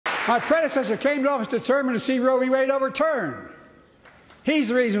My predecessor came to office determined to see Roe v. Wade overturned. He's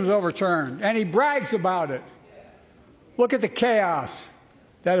the reason it was overturned, and he brags about it. Look at the chaos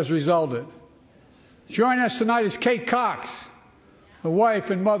that has resulted. Joining us tonight is Kate Cox, the wife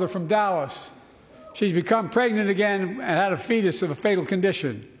and mother from Dallas. She's become pregnant again and had a fetus of a fatal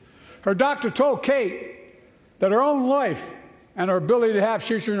condition. Her doctor told Kate that her own life and her ability to have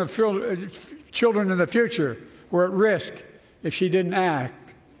children in the future were at risk if she didn't act.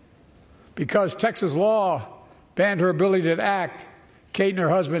 Because Texas law banned her ability to act, Kate and her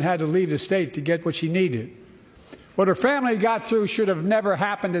husband had to leave the state to get what she needed. What her family got through should have never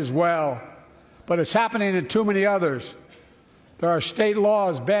happened as well, but it's happening in too many others. There are state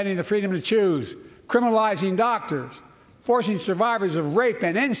laws banning the freedom to choose, criminalizing doctors, forcing survivors of rape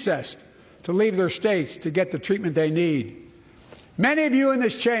and incest to leave their states to get the treatment they need. Many of you in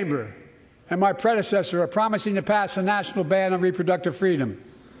this chamber and my predecessor are promising to pass a national ban on reproductive freedom.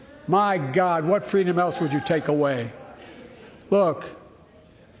 My God, what freedom else would you take away? Look,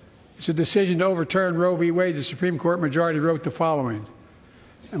 it's a decision to overturn Roe v. Wade. The Supreme Court majority wrote the following,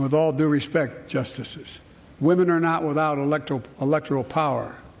 and with all due respect, justices, women are not without electoral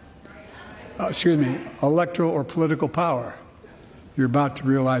power. Electoral or political power. You're about to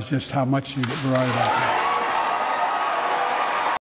realize just how much you're right about that.